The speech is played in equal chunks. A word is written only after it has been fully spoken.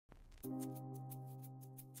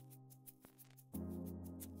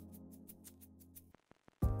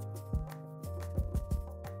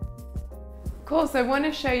Cool, so I want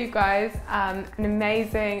to show you guys an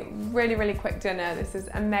amazing, really quick dinner. This is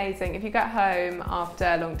amazing. If you get home after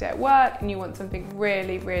a long day at work and you want something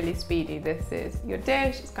really speedy, this is your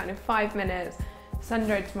dish. It's kind of 5 minutes.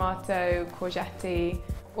 Sun-dried tomato, courgette.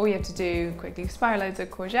 All you have to do quickly spiralize a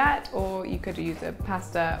courgette, or you could use a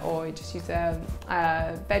pasta, or you just use a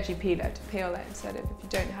veggie peeler to peel it instead of if you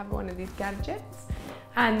don't have one of these gadgets.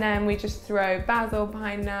 And then we just throw basil,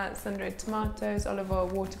 pine nuts, sun-dried tomatoes, olive oil,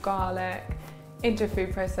 water, garlic into a food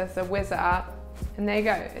processor, whiz it up, and there you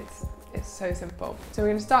go. It's so simple. So we're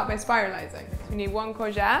going to start by spiralizing. So we need 1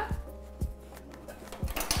 courgette.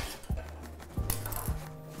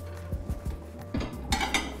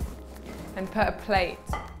 And put a plate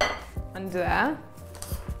under there.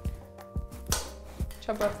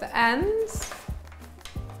 Chop off the ends.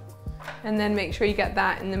 And then make sure you get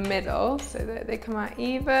that in the middle so that they come out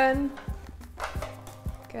even.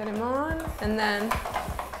 Get them on, and then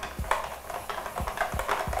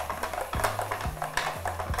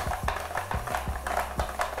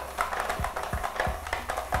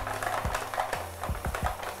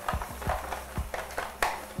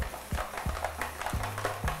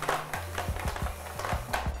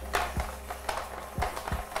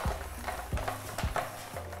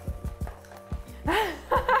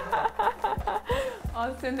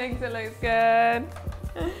Austin thinks it looks good.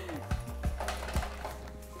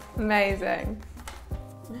 Amazing.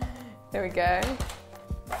 There we go.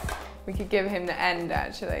 We could give him the end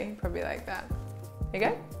actually, probably like that. There you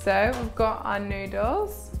go. So we've got our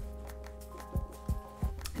noodles.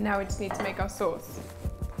 And now we just need to make our sauce.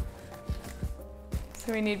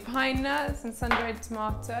 So we need pine nuts and sun-dried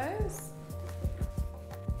tomatoes,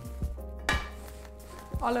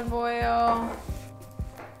 olive oil,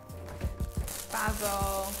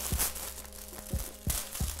 basil,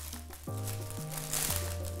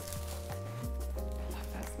 love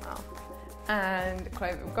that smell, and a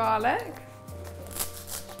clove of garlic.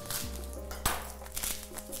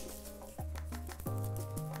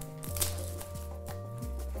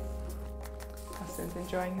 Austin's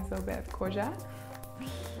enjoying his little bit of courgette.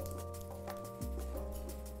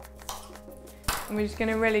 And we're just going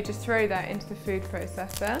to really just throw that into the food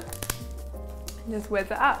processor and just whiz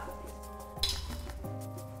it up.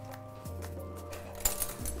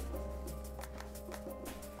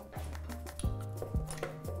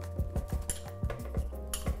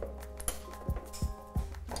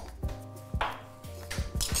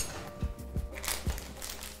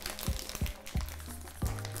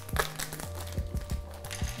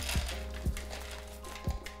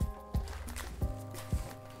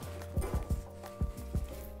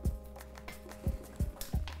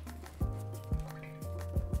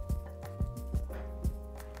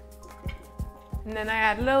 And then I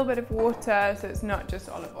add a little bit of water so it's not just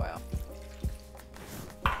olive oil.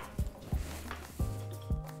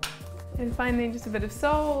 And finally just a bit of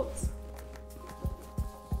salt.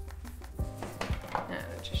 And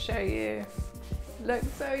I'll just show you. It looks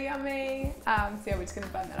so yummy. So yeah, we're just going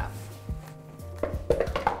to blend that up.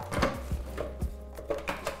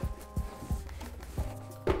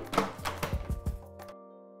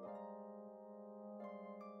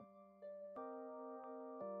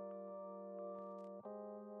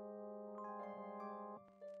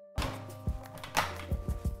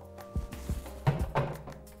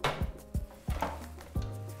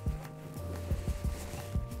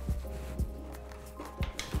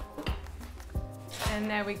 And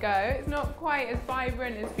there we go. It's not quite as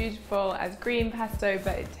vibrant, as beautiful as green pesto,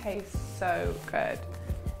 but it tastes so good.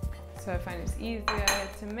 So I find it's easier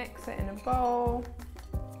to mix it in a bowl.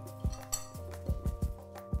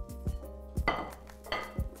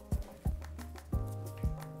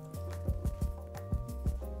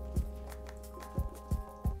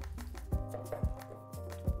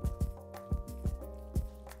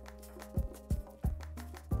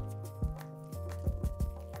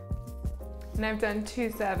 And I've done 2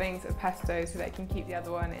 servings of pesto so that I can keep the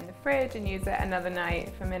other one in the fridge and use it another night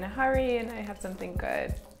if I'm in a hurry and I have something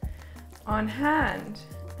good on hand.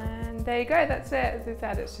 And there you go, that's it. As I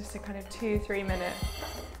said, it's just a kind of 2-3 minute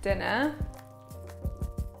dinner.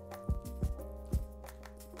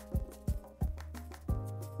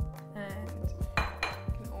 And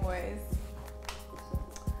you can always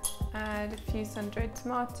add a few sun-dried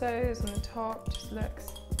tomatoes on the top, just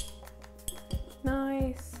looks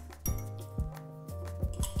nice.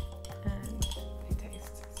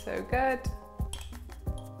 So good.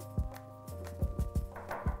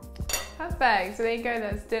 Perfect, so there you go,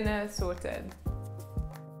 that's dinner sorted.